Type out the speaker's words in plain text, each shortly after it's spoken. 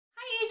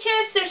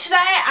YouTube, so today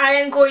I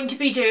am going to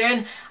be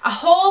doing a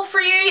haul for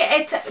you.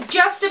 It's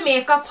just a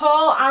makeup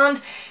haul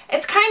and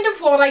it's kind of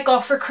what I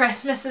got for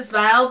Christmas as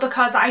well,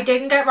 because I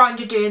didn't get around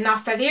to doing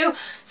that video.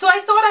 So I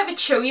thought I would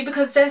show you,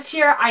 because this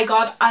year I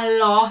got a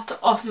lot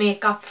of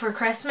makeup for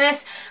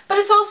Christmas, but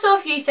it's also a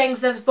few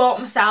things that I've bought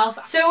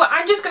myself. So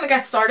I'm just going to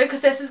get started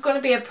because this is going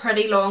to be a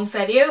pretty long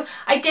video.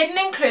 I didn't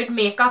include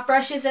makeup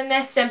brushes in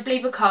this simply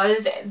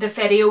because the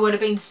video would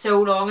have been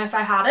so long if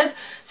I had it.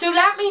 So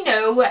let me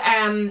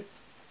know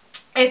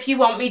if you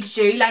want me to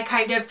do like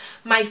kind of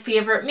my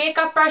favourite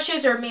makeup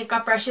brushes or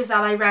makeup brushes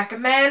that I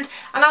recommend,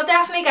 and I'll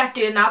definitely get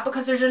doing that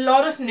because there's a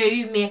lot of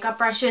new makeup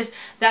brushes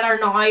that are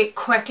now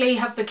quickly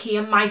have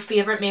become my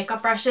favourite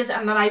makeup brushes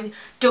and that I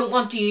don't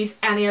want to use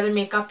any other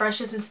makeup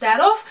brushes instead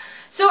of.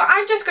 So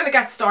I'm just going to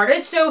get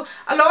started. So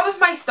a lot of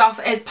my stuff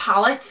is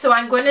palettes, so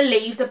I'm going to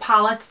leave the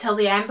palettes till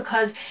the end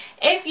because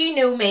if you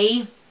know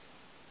me,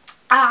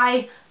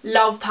 I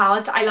love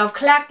palettes. I love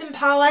collecting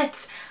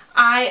palettes.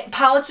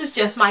 Palettes is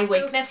just my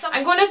weakness.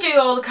 I'm going to do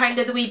all the kind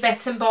of the wee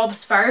bits and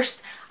bobs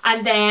first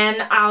and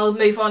then I'll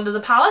move on to the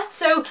palettes.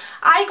 So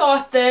I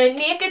got the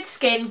Naked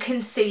Skin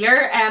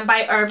Concealer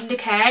by Urban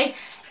Decay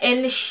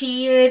in the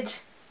shade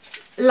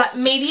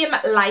Medium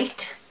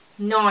Light.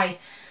 Now,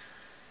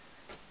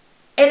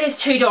 it is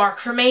too dark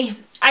for me.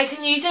 I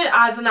can use it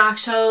as an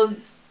actual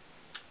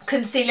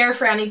concealer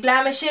for any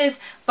blemishes,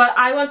 but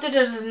I wanted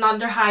it as an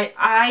under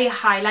eye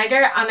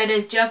highlighter and it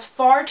is just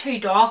far too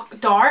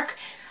dark.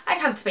 I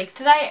can't speak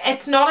today.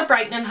 It's not a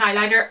brightening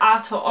highlighter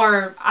at all,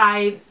 or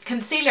eye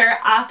concealer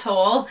at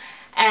all.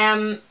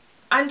 I'm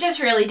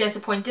just really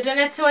disappointed in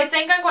it, so I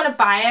think I'm going to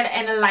buy it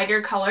in a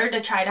lighter colour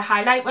to try to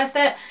highlight with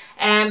it.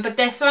 But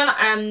this one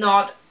I'm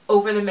not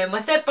over the moon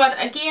with it,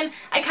 but again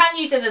I can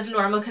use it as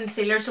normal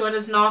concealer, so it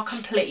has not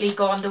completely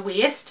gone to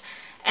waste.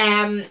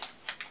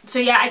 So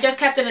yeah, I just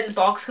kept it in the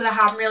box because I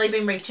haven't really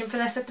been reaching for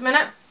this at the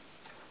minute.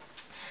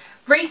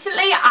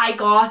 Recently I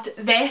got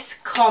this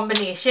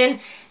combination.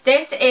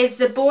 This is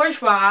the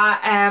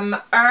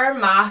Bourjois Air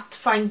Matte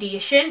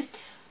Foundation.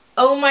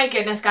 Oh my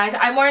goodness guys,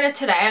 I'm wearing it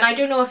today and I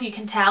don't know if you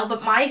can tell,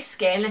 but my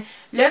skin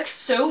looks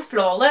so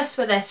flawless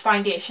with this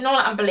foundation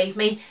on it, and believe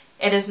me,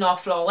 it is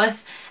not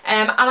flawless.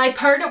 And I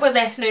paired it with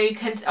this new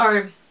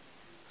primer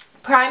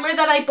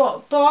that I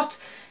bought.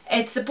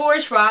 It's the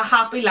Bourjois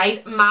Happy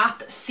Light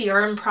Matte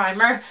Serum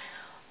Primer.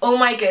 Oh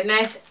my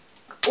goodness,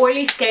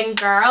 oily skin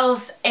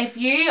girls, if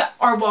you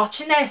are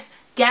watching this,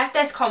 get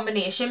this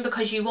combination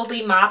because you will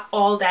be matte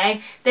all day.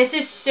 This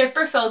is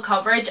super full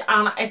coverage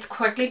and it's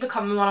quickly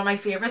becoming one of my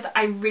favourites.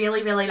 I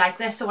really like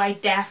this, so I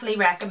definitely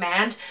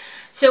recommend.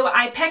 So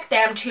I picked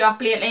them two up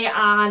lately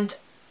and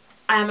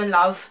I'm in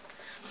love.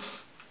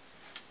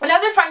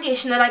 Another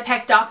foundation that I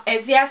picked up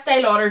is the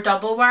Estee Lauder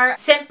Double Wear,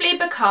 simply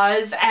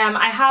because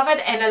I have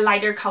it in a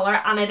lighter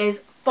colour and it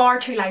is far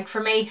too light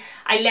for me.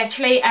 I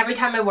literally, every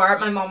time I wear it,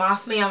 my mum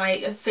asks me am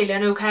I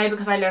feeling okay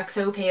because I look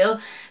so pale.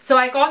 So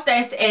I got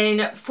this in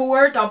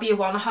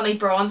 4W1 Honey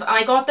Bronze, and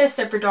I got this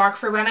super dark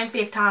for when I'm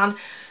fake tanned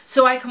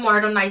so I can wear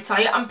it on nights out.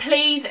 And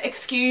please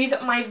excuse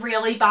my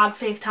really bad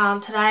fake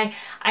tan today.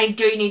 I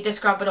do need to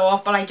scrub it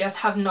off, but I just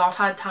have not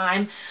had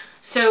time.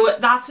 So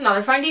that's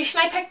another foundation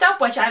I picked up,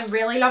 which I'm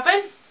really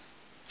loving.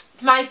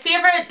 My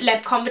favourite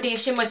lip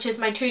combination, which is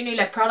my two new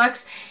lip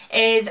products,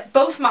 is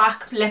both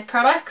MAC lip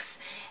products.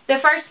 The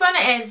first one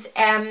is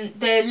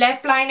the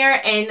lip liner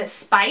in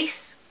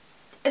Spice.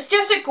 It's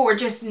just a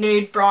gorgeous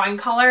nude brown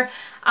colour,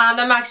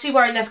 and I'm actually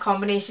wearing this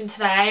combination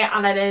today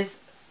and it's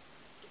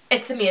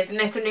amazing.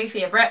 It's a new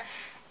favourite.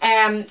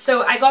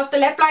 So I got the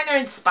lip liner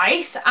in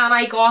Spice and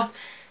I got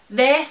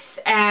this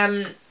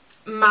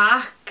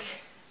MAC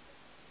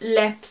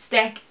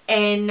lipstick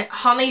in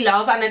Honey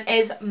Love, and it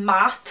is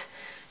matte.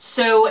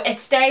 So it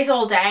stays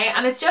all day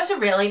and it's just a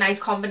really nice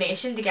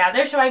combination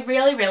together, so I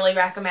really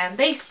recommend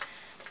these.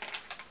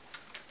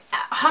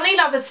 Honey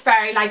Love is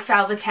very like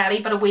Velvet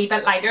Teddy but a wee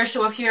bit lighter,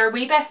 so if you're a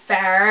wee bit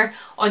fairer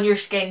on your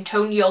skin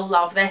tone, you'll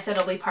love this.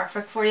 It'll be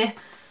perfect for you.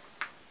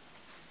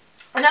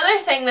 Another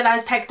thing that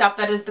I've picked up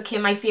that has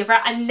become my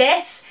favourite, and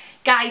this,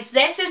 guys,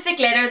 this is the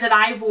glitter that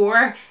I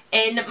wore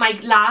in my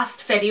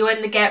last video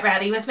in the Get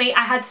Ready With Me.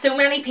 I had so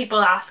many people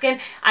asking,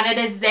 and it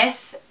is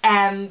this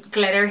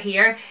glitter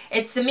here.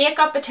 It's the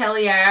Makeup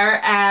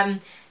Atelier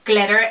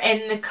glitter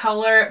in the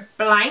colour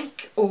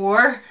Blank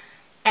or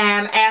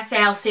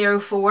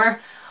SL04.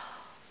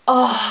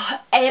 Oh,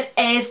 it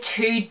is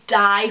to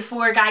die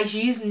for, guys.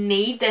 You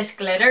need this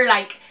glitter.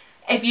 Like,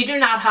 if you do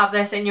not have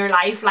this in your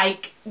life,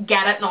 like,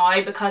 get it now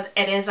because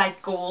it is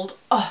like gold.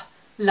 Oh,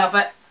 love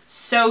it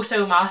so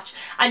much.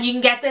 And you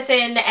can get this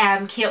in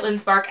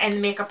Caitlin's Work in the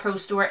Makeup Pro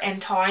store in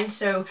town,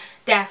 so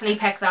definitely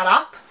pick that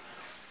up.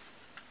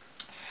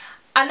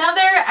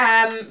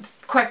 Another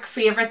quick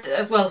favourite,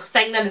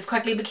 thing that has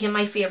quickly become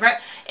my favourite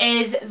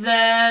is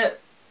the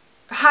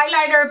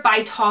highlighter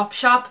by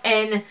Topshop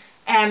in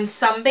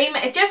Sunbeam.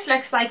 It just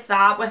looks like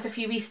that with a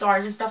few wee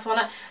stars and stuff on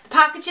it. The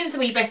packaging's a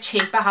wee bit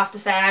cheap, I have to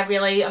say. I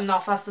really am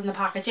not fussed on the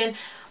packaging,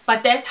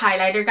 but this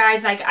highlighter,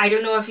 guys, like, I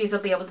don't know if you'll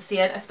be able to see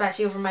it,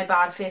 especially over my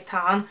bad fake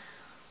tan.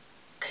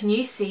 Can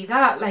you see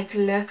that? Like,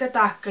 look at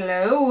that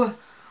glow.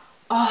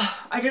 Oh,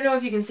 I don't know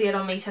if you can see it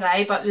on me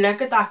today, but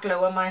look at that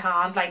glow in my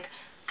hand. Like,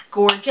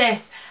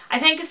 gorgeous. I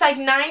think it's like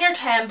 £9 or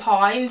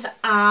 £10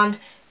 and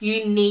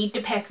you need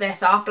to pick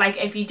this up. Like,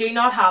 if you do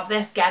not have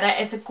this, get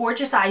it. It's a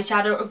gorgeous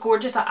eyeshadow, a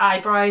gorgeous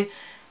eyebrow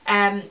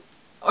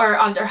or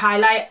under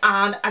highlight,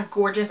 and a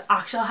gorgeous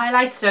actual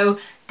highlight. So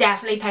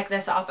definitely pick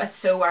this up. It's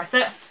so worth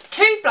it.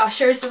 Two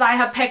blushers that I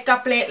have picked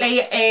up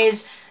lately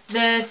is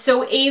the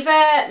So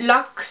Eva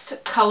Luxe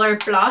Colour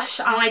Blush,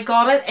 and I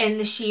got it in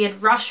the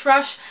shade Rush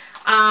Rush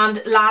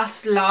and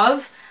Last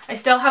Love. I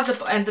still have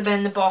them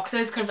in the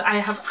boxes because I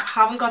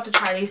haven't got to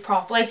try these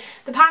properly.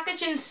 The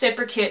packaging's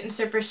super cute and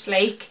super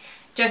sleek.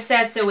 Just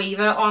says So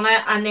Eva on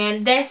it. And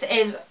then this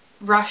is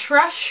Rush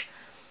Rush,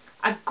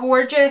 a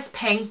gorgeous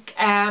pink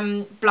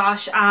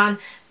blush, and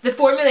the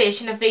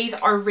formulation of these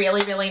are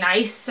really, really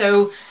nice.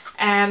 So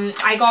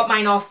I got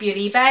mine off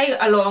Beauty Bay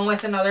along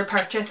with another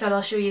purchase that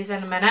I'll show you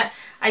in a minute.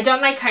 I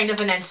done like kind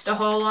of an Insta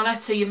haul on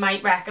it, so you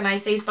might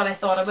recognise these, but I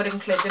thought I would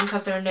include them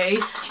because they're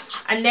new.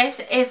 And this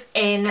is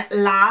in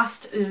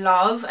Last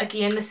Love,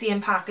 again the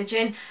same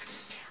packaging.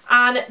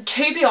 And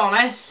to be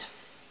honest,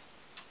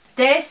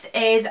 this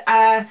is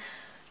a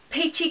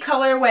peachy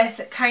colour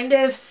with kind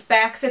of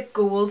specks of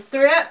gold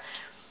through it.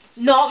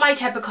 Not my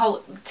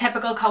typical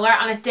colour,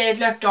 and it did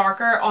look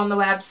darker on the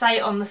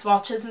website, on the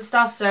swatches and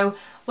stuff, so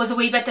was a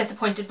wee bit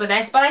disappointed with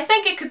this, but I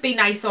think it could be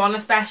nice on,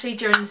 especially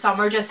during the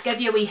summer, just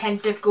give you a wee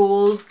hint of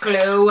gold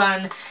glow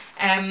and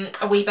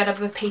a wee bit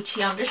of a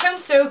peachy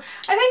undertone, so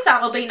I think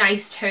that'll be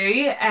nice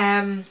too.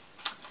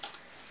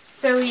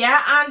 So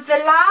yeah, and the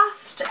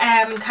last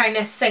kind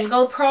of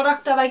single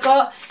product that I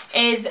got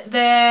is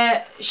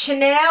the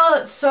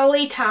Chanel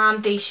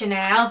Solitan de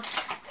Chanel.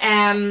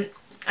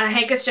 I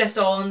think it's just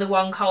all in the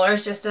one colour.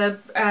 It's just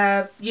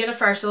a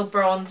universal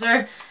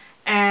bronzer.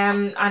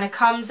 And it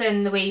comes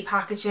in the wee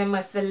packaging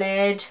with the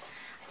lid.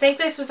 I think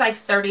this was like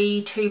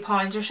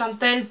 £32 or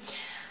something.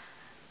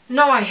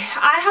 Now, I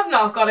have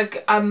not got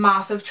a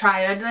massive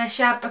try out of this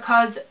yet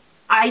because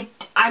I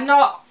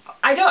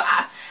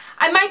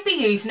might be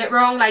using it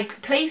wrong.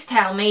 Like, please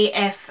tell me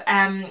if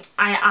I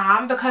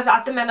am, because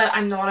at the minute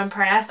I'm not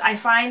impressed. I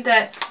find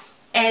that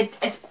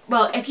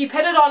if you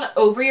put it on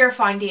over your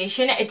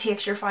foundation, it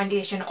takes your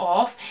foundation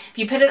off. If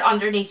you put it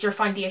underneath your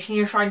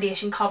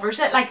foundation covers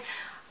it. Like,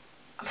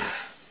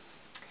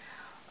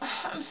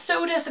 I'm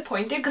so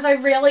disappointed because I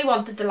really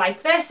wanted to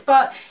like this,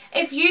 but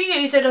if you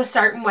use it a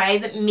certain way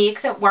that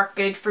makes it work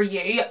good for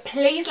you,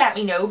 please let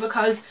me know,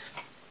 because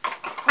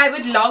I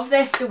would love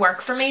this to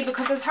work for me,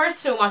 because I've heard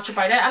so much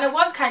about it, and it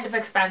was kind of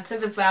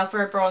expensive as well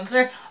for a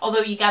bronzer,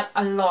 although you get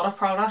a lot of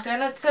product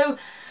in it. So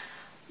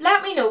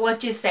let me know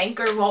what you think,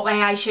 or what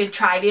way I should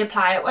try to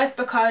apply it with,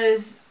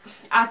 because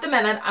at the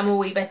minute I'm a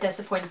wee bit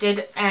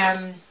disappointed.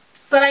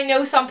 But I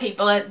know some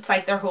people, it's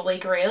like their holy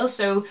grail,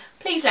 so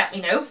please let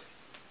me know.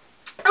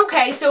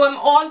 Okay, so I'm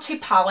on to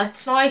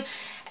palettes now.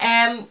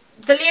 The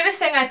latest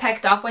thing I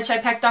picked up, which I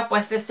picked up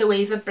with the So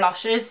Eva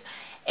blushes,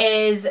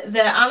 is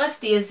the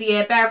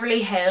Anastasia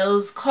Beverly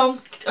Hills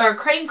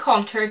Cream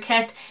Contour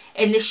Kit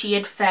in the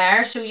shade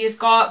Fair. So you've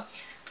got,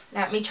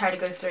 let me try to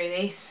go through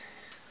these.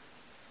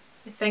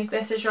 I think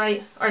this is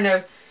right, or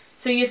no.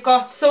 So you've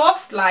got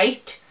Soft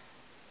Light,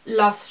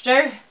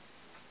 Luster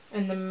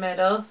in the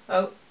middle,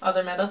 in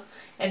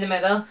the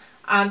middle,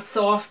 and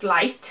Soft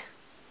Light.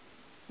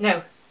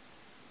 No.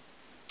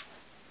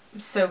 I'm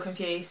so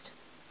confused.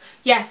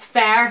 Yes,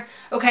 Fair.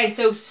 Okay,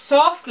 so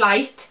Soft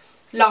Light,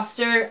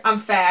 Luster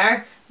and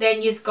Fair.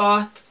 Then you've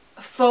got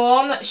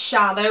Fawn,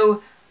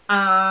 Shadow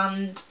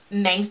and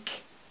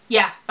Mink.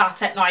 Yeah,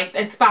 that's it now.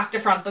 It's back to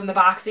front and the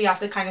back, so you have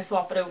to kind of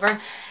swap it over.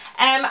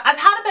 I've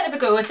had a bit of a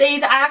go with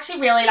these. I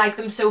actually really like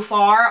them so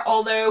far,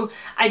 although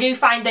I do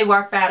find they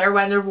work better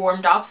when they're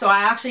warmed up. So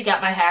I actually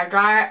get my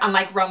hairdryer and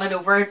like run it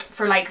over it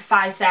for like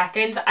 5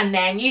 seconds and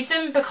then use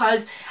them,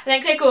 because I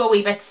think they go a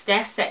wee bit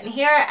stiff sitting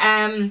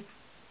here.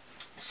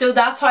 So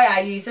that's how I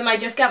use them. I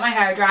just get my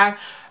hairdryer,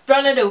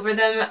 run it over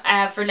them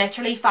for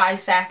literally 5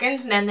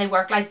 seconds, and then they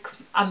work like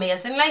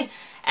amazingly.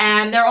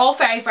 They're all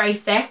very, very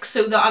thick,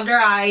 so the under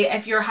eye,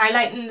 if you're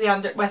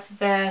highlighting with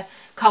the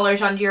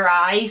colours under your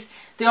eyes,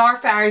 they are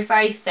very,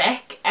 very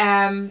thick.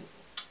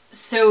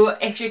 So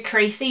if you're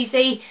crease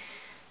easy,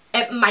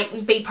 it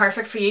mightn't be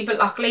perfect for you, but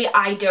luckily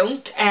I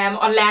don't.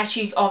 Unless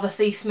you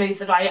obviously smooth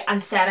it out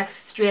and set it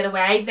straight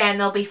away, then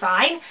they'll be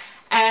fine.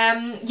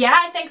 Yeah,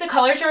 I think the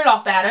colours are a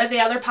lot better. The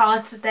other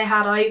palettes that they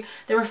had out,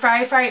 they were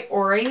very, very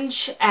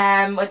orange,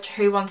 which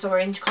who wants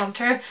orange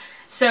contour?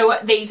 So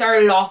these are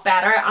a lot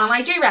better, and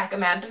I do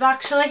recommend it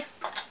actually.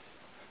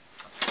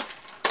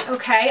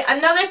 Okay,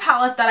 another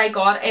palette that I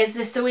got is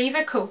the So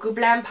Eva Cocoa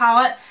Blend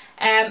palette.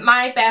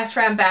 My best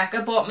friend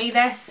Becca bought me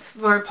this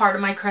for part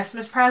of my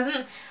Christmas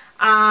present,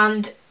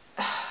 and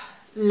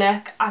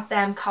look at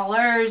them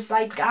colours,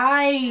 like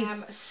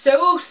guys,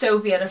 so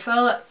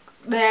beautiful.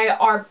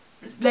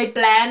 They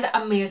blend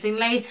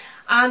amazingly,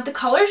 and the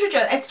colours are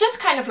just, it's just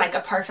kind of like a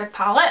perfect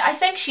palette. I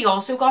think she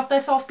also got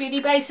this off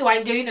Beauty Bay, so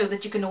I do know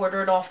that you can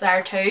order it off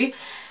there too.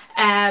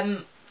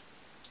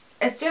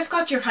 it's just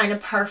got your kind of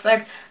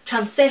perfect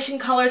transition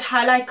colours,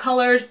 highlight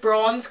colours,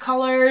 bronze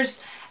colours.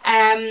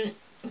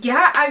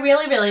 Yeah, I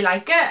really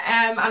like it.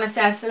 And it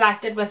says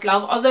selected with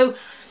love. Although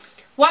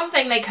one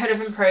thing they could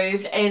have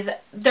improved is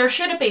there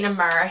should have been a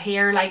mirror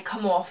here, like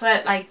come off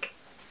it. Like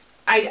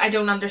I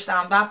don't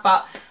understand that,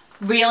 but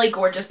really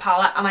gorgeous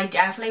palette, and I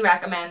definitely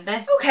recommend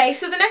this. Okay,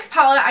 so the next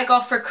palette I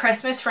got for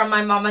Christmas from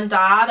my mum and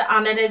dad,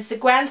 and it is the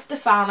Gwen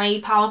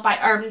Stefani palette by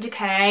Urban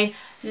Decay.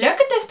 Look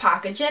at this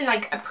packaging,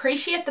 like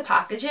appreciate the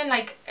packaging,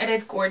 like it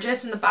is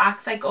gorgeous, and the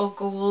back's like all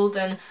gold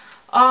and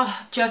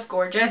oh, just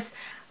gorgeous.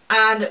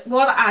 And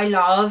what I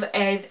love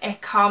is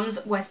it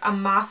comes with a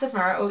massive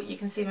mirror. Oh, you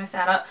can see my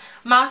setup.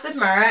 Massive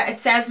mirror. It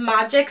says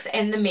Magic's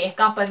in the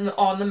makeup and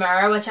on the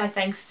mirror, which I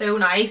think is so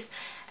nice.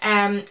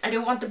 I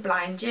don't want to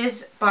blind you,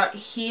 but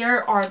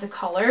here are the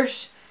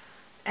colours.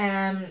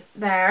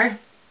 There.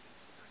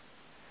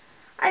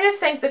 I just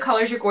think the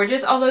colours are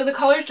gorgeous, although the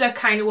colours look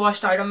kind of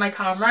washed out on my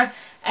camera.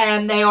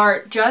 They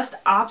are just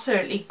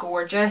absolutely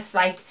gorgeous.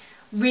 Like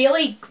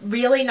really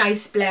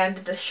nice blend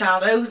of the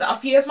shadows. A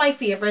few of my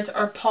favourites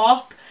are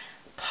Pop,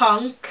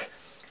 Punk.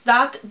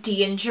 That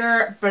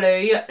Danger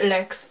blue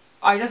looks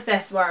out of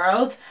this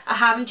world. I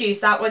haven't used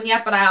that one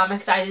yet, but I am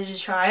excited to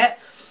try it.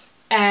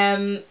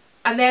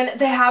 And then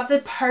they have the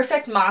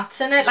perfect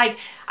mattes in it. Like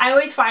I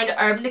always find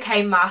Urban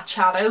Decay matte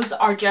shadows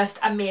are just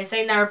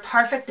amazing. They're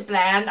perfect to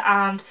blend,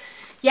 and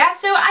yeah,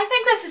 so I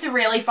think this is a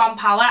really fun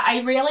palette. I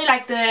really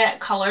like the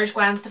colours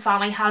Gwen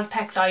Stefani has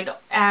picked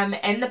out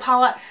in the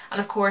palette, and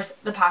of course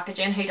the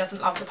packaging. Who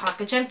doesn't love the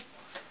packaging?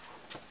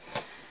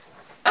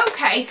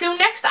 Okay, so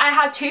next I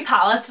have two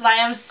palettes that I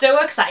am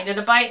so excited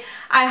about.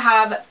 I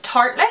have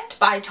Tartlet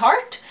by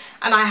Tarte,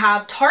 and I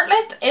have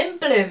Tartlet in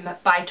Bloom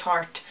by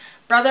Tarte.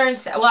 Brother and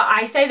well,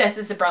 I say this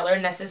is a brother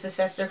and this is a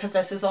sister because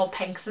this is all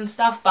pinks and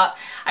stuff, but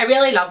I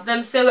really love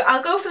them. So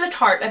I'll go for the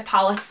Tartlet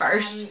palette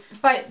first.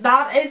 But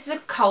that is the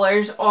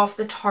colours of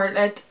the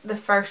Tartlet, the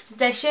first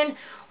edition,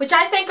 which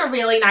I think are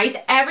really nice.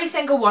 Every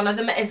single one of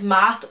them is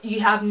matte.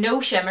 You have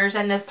no shimmers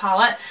in this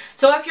palette.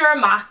 So if you're a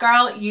matte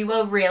girl, you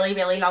will really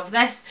love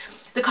this.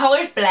 The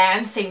colours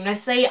blend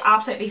seamlessly,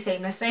 absolutely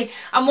seamlessly.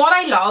 And what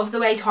I love, the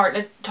way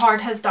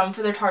Tarte has done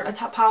for their Tartlet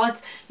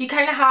palettes, you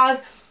kind of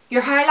have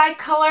your highlight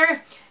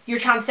colour, your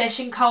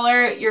transition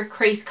colour, your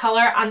crease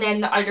colour, and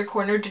then the outer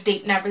corner to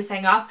deepen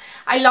everything up.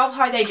 I love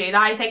how they do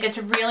that. I think it's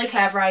a really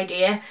clever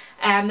idea.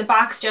 The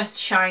back's just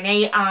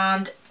shiny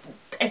and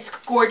it's a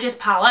gorgeous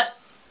palette.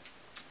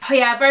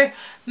 However,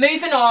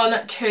 moving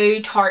on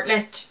to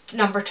Tartlet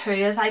number 2,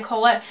 as I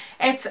call it,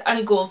 it's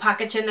in gold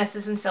packaging. This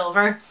is in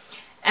silver.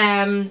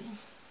 Well,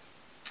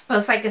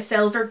 it's like a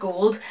silver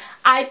gold.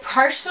 I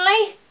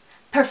personally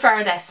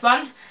prefer this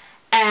one.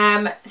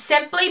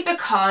 Simply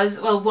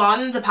because, well,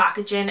 one, the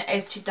packaging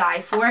is to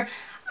die for,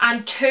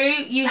 and two,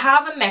 you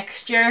have a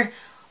mixture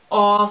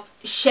of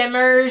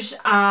shimmers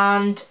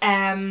and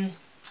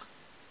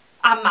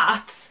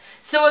mattes.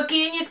 So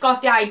again, you've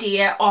got the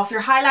idea of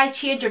your highlight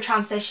shade, your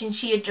transition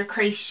shade, your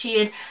crease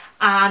shade,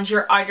 and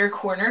your outer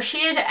corner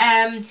shade.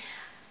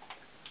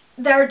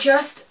 They're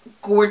just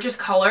gorgeous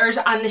colours,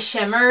 and the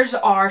shimmers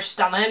are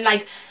stunning.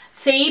 Like,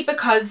 see,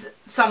 because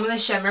some of the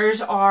shimmers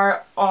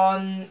are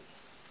on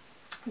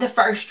the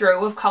first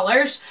row of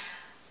colours,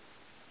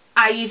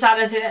 I use that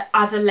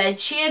as a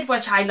lid shade,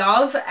 which I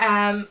love.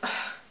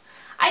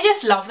 I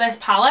just love this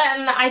palette,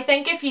 and I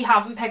think if you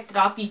haven't picked it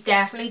up, you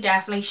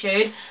definitely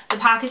should. The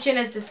packaging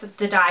is just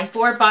to die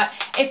for, but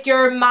if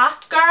you're a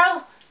matte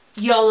girl,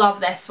 you'll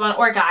love this one,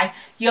 or guy,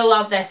 you'll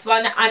love this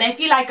one, and if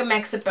you like a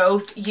mix of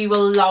both, you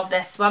will love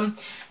this one.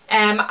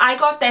 I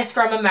got this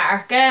from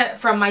America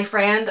from my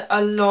friend,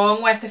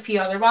 along with a few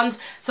other ones.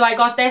 So I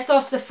got this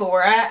off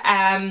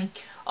Sephora,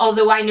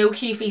 although I know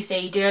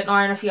QVC do it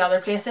now in a few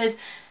other places.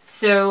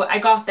 So I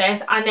got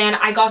this, and then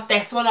I got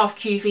this one off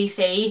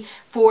QVC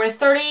for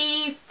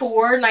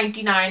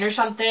 $34.99 or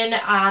something,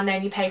 and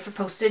then you pay for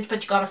postage,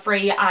 but you got a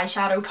free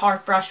eyeshadow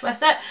Tarte brush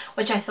with it,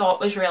 which I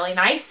thought was really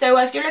nice. So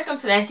if you're looking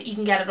for this, you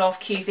can get it off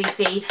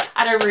QVC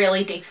at a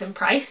really decent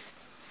price.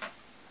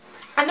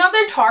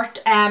 Another Tarte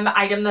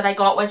item that I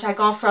got, which I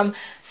got from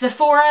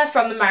Sephora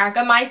from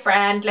America. My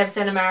friend lives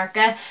in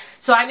America,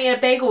 so I made a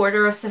big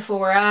order of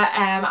Sephora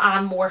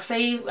and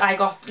Morphe. I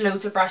got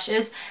loads of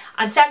brushes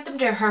and sent them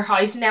to her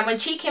house, and then when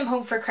she came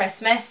home for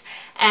Christmas,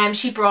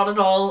 she brought it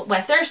all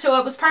with her, so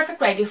it was perfect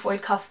way to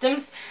avoid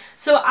customs.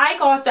 So I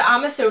got the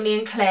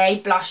Amazonian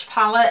Clay blush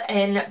palette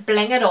in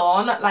Bling It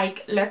On.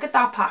 Like, look at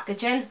that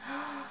packaging,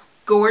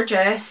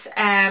 gorgeous.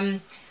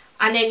 And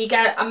then you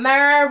get a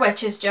mirror,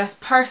 which is just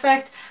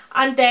perfect.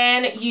 And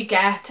then you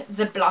get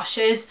the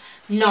blushes.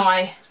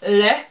 Now,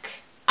 look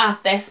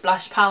at this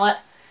blush palette.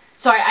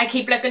 Sorry, I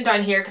keep looking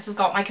down here because I've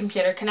got my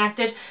computer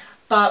connected.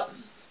 But,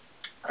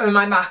 or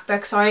my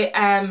MacBook, sorry.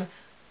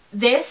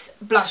 This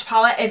blush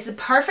palette is the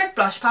perfect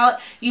blush palette.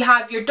 You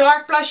have your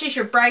dark blushes,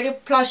 your brighter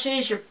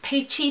blushes, your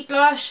peachy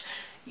blush.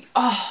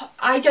 Oh,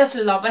 I just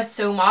love it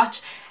so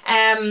much.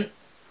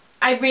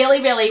 I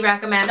really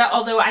recommend it,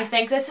 although I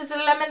think this is a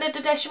limited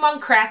edition one.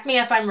 Correct me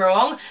if I'm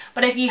wrong,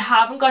 but if you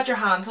haven't got your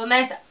hands on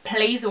this,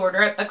 please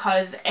order it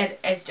because it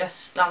is just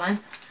stunning.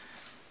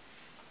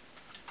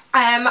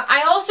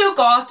 I also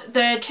got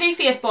the Too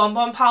Faced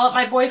Bonbon palette.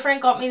 My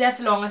boyfriend got me this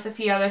along with a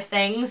few other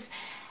things.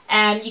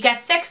 You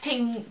get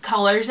 16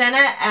 colours in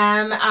it,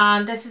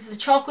 and this is a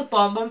chocolate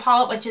bonbon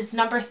palette, which is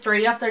number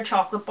 3 of their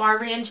chocolate bar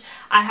range.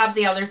 I have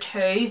the other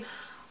 2.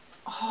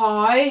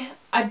 How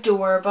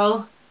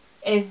adorable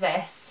is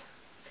this?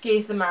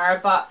 Excuse the mirror,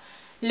 but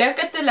look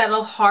at the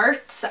little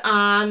hearts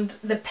and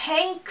the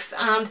pinks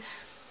and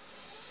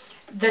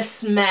the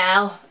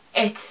smell.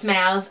 It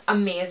smells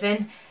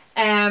amazing.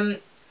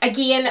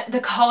 Again, the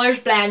colours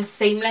blend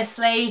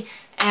seamlessly.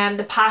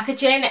 The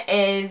packaging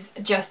is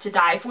just to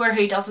die for.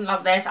 Who doesn't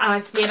love this?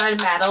 And it's made out of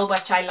metal,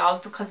 which I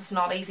love because it's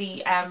not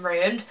easy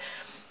ruined.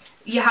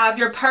 You have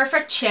your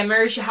perfect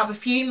shimmers, you have a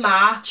few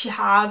mattes, you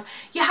have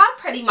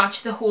pretty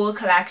much the whole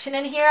collection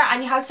in here,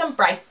 and you have some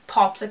bright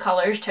pops of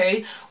colours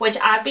too, which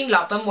I've been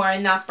loving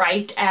wearing that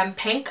bright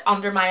pink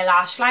under my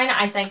lash line.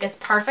 I think it's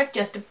perfect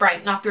just to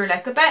brighten up your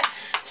look a bit.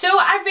 So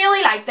I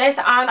really like this,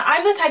 and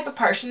I'm the type of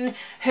person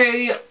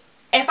who,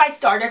 if I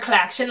start a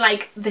collection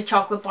like the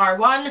chocolate bar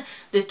one,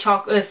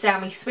 the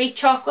semi-sweet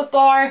chocolate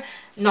bar,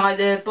 now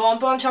the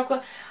bonbon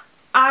chocolate,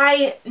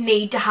 I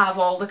need to have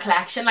all the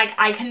collection. Like,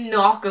 I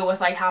cannot go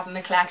without having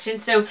the collection.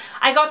 So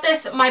I got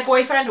this, my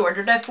boyfriend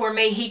ordered it for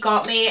me. He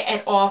got me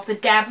it off the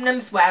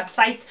Debenhams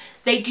website.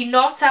 They do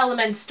not sell them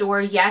in store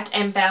yet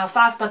in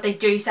Belfast, but they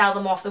do sell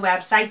them off the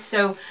website.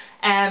 So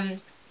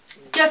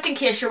just in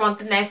case you're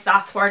wanting this,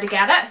 that's where to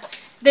get it.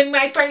 They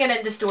might bring it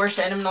into store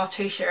soon, I'm not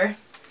too sure.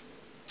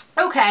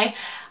 Okay,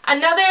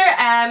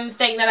 another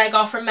thing that I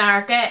got from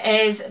America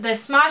is the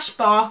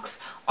Smashbox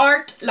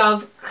Art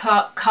Love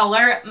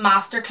Colour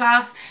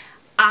Masterclass.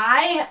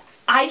 I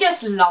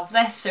just love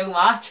this so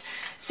much.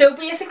 So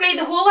basically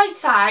the whole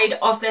outside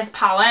of this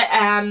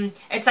palette,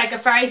 it's like a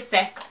very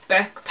thick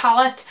book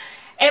palette.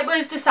 It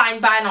was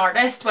designed by an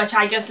artist, which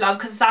I just love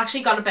because it's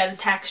actually got a bit of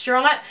texture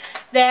on it.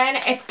 Then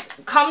it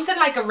comes in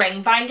like a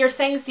ring binder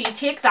thing, so you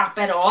take that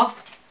bit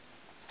off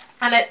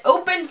and it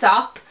opens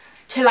up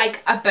to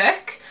like a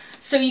book.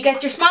 So you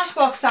get your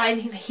Smashbox sign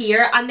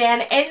here, and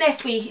then in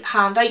this wee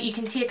handout you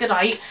can take it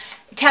out.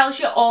 It tells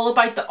you all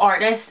about the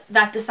artist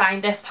that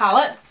designed this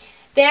palette.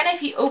 Then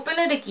if you open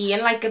it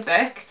again like a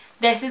book,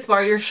 this is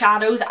where your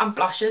shadows and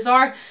blushes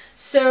are.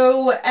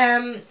 So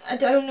I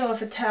don't know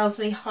if it tells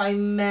me how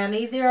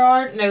many there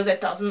are. No,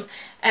 that doesn't.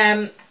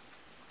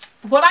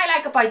 What I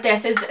like about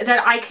this is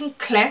that I can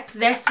clip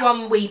this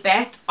one wee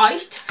bit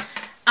out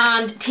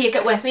and take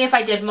it with me if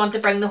I didn't want to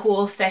bring the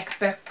whole thick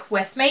book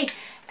with me.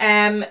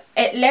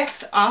 It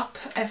lifts up,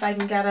 if I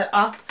can get it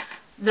up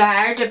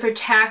there, to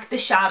protect the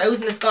shadows,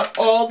 and it's got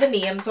all the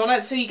names on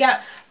it. So you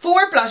get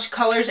 4 blush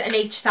colours in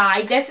each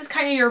side. This is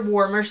kind of your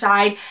warmer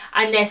side,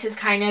 and this is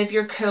kind of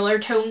your cooler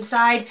tone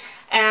side.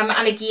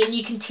 And again,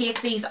 you can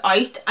take these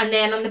out, and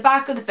then on the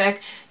back of the book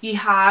you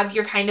have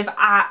your kind of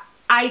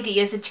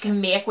ideas that you can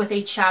make with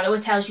each shadow.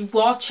 It tells you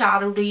what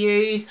shadow to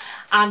use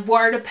and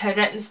where to put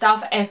it and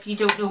stuff if you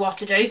don't know what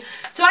to do.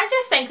 So I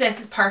just think this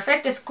is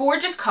perfect. It's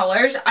gorgeous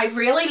colours. I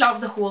really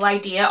love the whole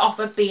idea of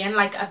it being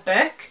like a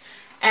book.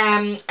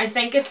 I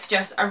think it's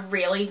just a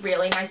really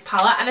nice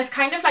palette, and it's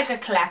kind of like a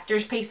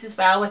collector's piece as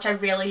well, which I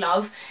really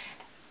love.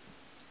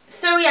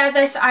 So yeah,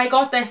 I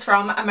got this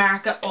from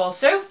America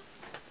also.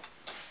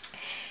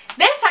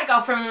 This I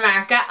got from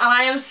America, and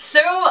I am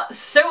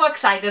so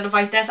excited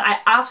about this. I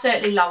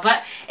absolutely love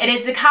it. It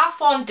is the Kat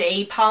Von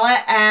D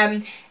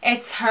palette.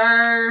 It's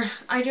her,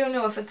 I don't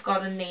know if it's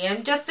got a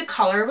name, just the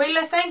colour wheel,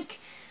 I think.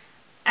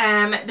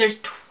 There's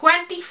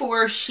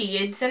 24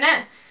 shades in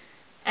it.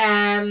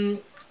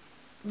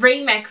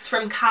 Remix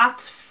from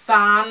Kat's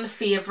fan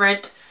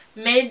favourite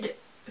Mid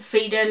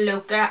Fida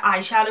Loca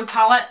eyeshadow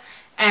palette.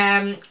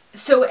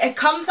 So it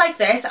comes like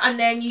this, and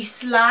then you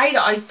slide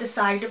out the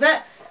side of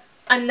it,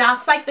 and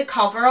that's like the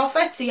cover of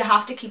it, so you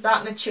have to keep that,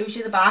 and it shows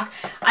you the back.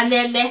 And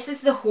then this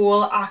is the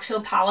whole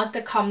actual palette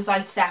that comes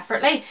out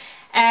separately.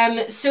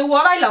 So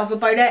what I love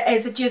about it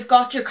is that you've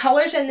got your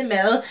colours in the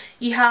middle.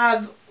 You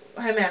have,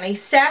 how many?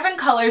 7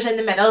 colours in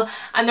the middle,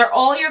 and they're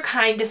all your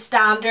kind of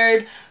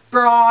standard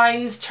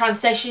browns,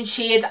 transition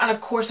shades, and of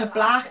course a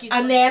black.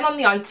 And then on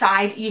the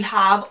outside you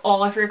have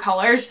all of your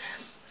colours.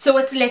 So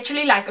it's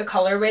literally like a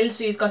colour wheel.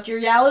 So you've got your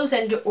yellows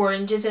into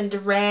oranges, into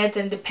reds,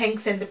 into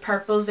pinks, into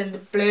purples, into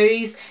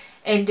blues,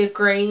 into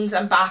greens,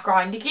 and back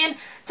round again.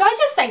 So I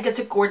just think it's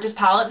a gorgeous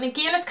palette, and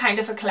again it's kind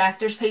of a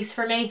collector's piece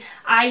for me.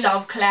 I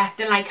love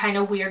collecting like kind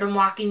of weird and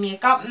wacky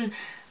makeup, and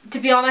to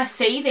be honest,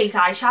 see these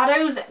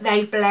eyeshadows,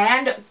 they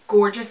blend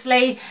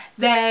gorgeously.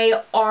 They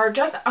are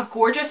just a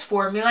gorgeous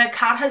formula.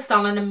 Kat has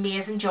done an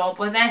amazing job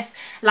with this,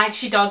 like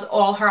she does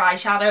all her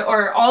eyeshadow,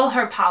 or all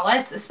her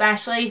palettes,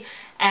 especially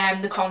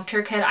the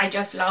contour kit. I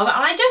just love it,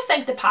 and I just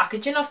think the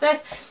packaging of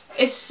this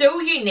is so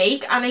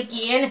unique. And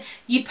again,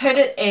 you put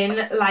it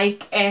in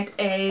like it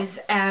is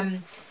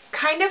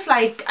kind of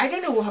like, I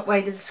don't know what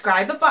way to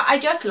describe it, but I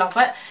just love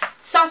it.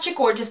 Such a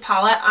gorgeous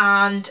palette,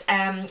 and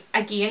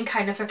again,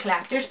 kind of a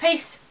collector's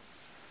piece.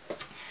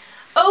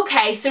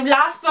 Okay, so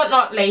last but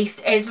not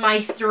least is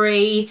my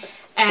 3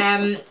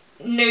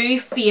 new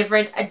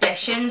favourite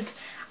additions,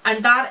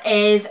 and that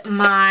is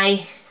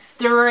my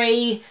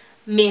 3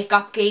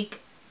 Makeup Geek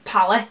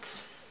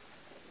palettes.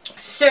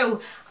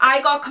 So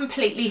I got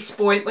completely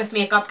spoiled with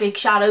Makeup Geek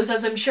shadows,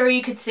 as I'm sure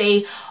you could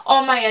see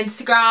on my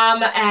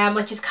Instagram,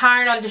 which is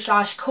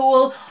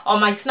Karyn_Cole, on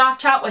my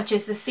Snapchat, which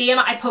is the same.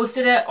 I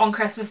posted it on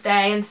Christmas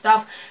Day and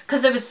stuff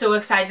because I was so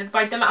excited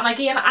about them. And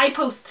again, I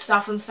post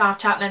stuff on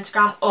Snapchat and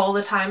Instagram all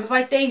the time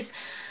about these.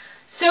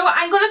 So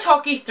I'm going to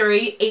talk you through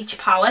each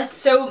palette.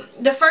 So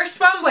the first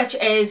one, which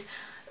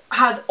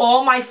has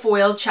all my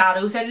foiled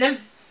shadows in them.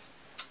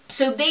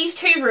 So these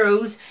 2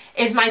 rows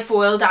is my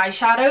foiled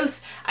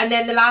eyeshadows, and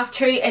then the last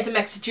 2 is a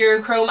mix of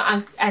duochrome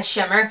and a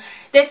shimmer.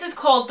 This is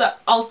called the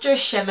Ultra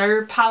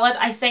Shimmer palette,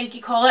 I think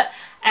you call it.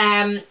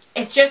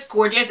 It's just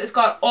gorgeous. It's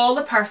got all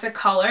the perfect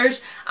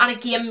colours, and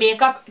again,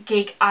 Makeup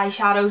Geek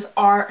eyeshadows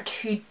are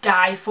to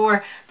die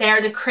for.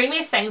 They're the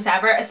creamiest things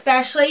ever,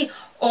 especially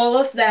all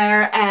of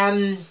their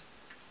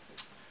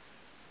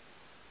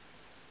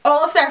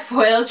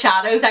foiled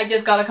shadows. I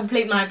just got a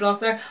complete mind block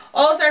there.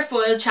 All of their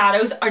foiled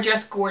shadows are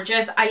just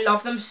gorgeous. I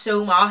love them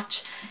so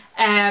much.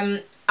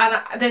 And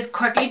this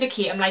quickly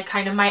became like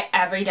kind of my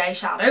everyday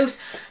shadows.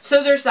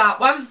 So there's that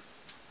one.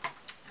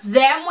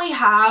 Then we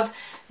have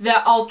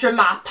the Ultra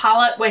Matte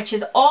palette, which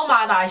is all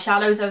matte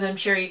eyeshadows, as I'm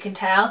sure you can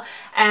tell.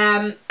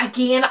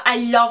 Again, I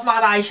love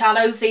matte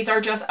eyeshadows. These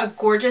are just a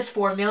gorgeous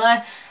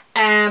formula.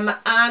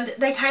 And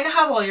they kind of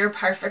have all your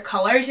perfect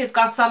colours. You've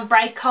got some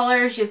bright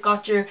colours, you've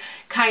got your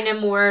kind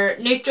of more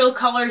neutral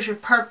colours, your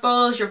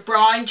purples, your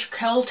browns, your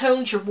cool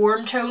tones, your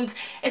warm tones.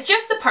 It's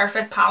just the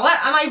perfect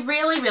palette, and I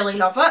really, really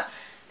love it.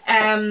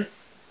 And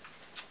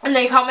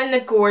they come in the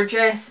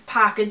gorgeous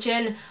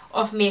packaging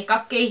of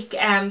Makeup Geek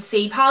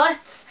C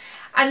palettes.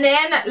 And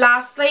then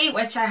lastly,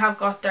 which I have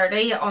got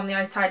dirty on the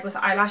outside with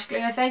eyelash glue,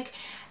 I think,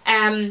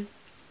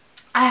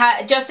 I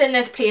had just in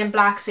this plain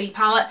black C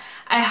palette,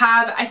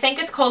 I think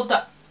it's called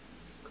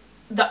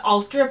the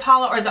Ultra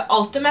palette or the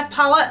Ultimate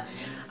palette,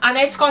 and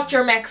it's got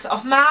your mix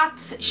of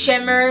mattes,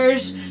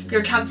 shimmers,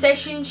 your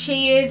transition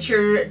shades,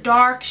 your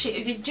dark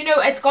shades. You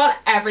know, it's got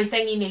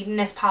everything you need in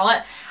this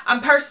palette.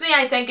 And personally,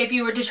 I think if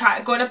you were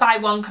to going to buy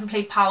one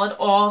complete palette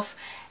off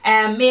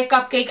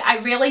Makeup Geek, I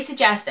really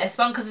suggest this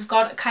one because it's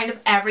got kind of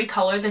every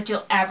colour that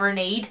you'll ever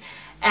need.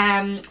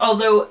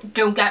 Although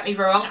don't get me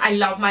wrong, I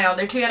love my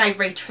other 2 and I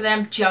reach for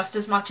them just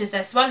as much as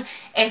this one.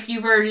 If you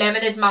were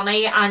limited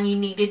money and you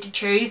needed to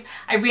choose,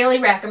 I really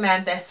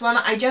recommend this one.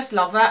 I just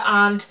love it,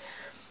 and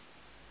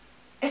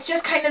it's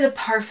just kind of the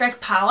perfect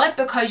palette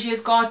because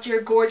you've got your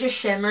gorgeous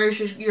shimmers,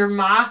 your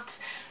mattes,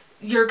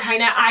 your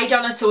kind of, I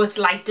done it so it's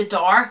light to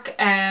dark.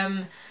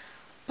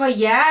 But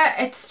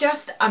yeah, it's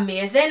just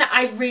amazing.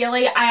 I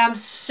am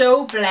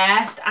so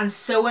blessed and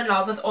so in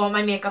love with all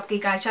my Makeup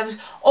Geek eyeshadows.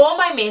 All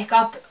my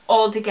makeup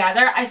all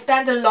together. I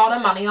spend a lot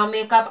of money on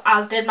makeup,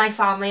 as did my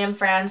family and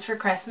friends for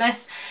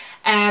Christmas.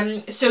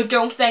 So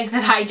don't think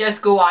that I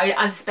just go out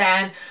and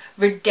spend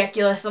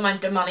ridiculous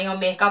amount of money on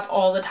makeup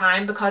all the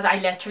time, because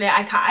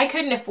I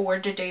couldn't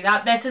afford to do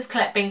that. This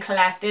has been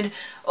collected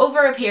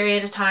over a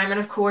period of time, and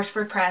of course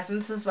for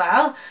presents as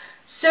well.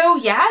 So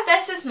yeah,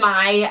 this is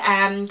my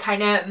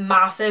kind of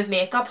massive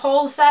makeup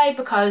haul, say,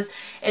 because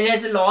it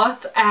is a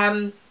lot.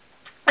 And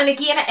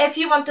again, if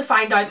you want to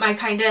find out my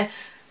kind of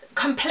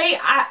complete,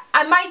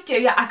 I might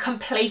do a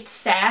complete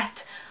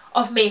set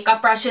of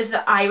makeup brushes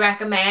that I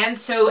recommend.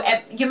 So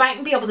you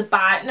mightn't be able to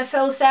buy it in a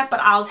full set,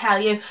 but I'll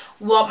tell you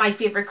what my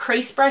favourite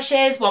crease brush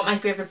is, what my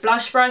favourite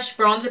blush brush,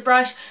 bronzer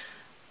brush,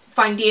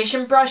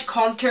 foundation brush,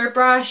 contour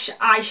brush,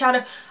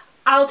 eyeshadow.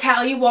 I'll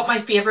tell you what my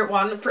favourite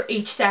one for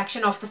each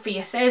section of the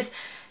face is.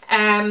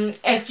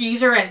 If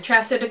you are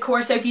interested, of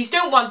course. If you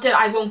don't want it,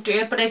 I won't do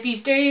it. But if you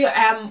do,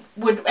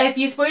 if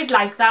you would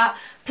like that,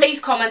 please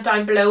comment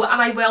down below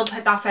and I will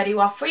put that video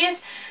up for you.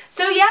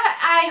 So yeah,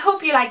 I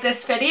hope you like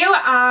this video,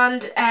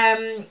 and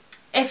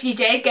if you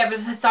did, give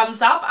us a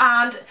thumbs up,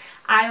 and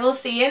I will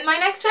see you in my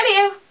next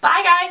video.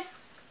 Bye guys.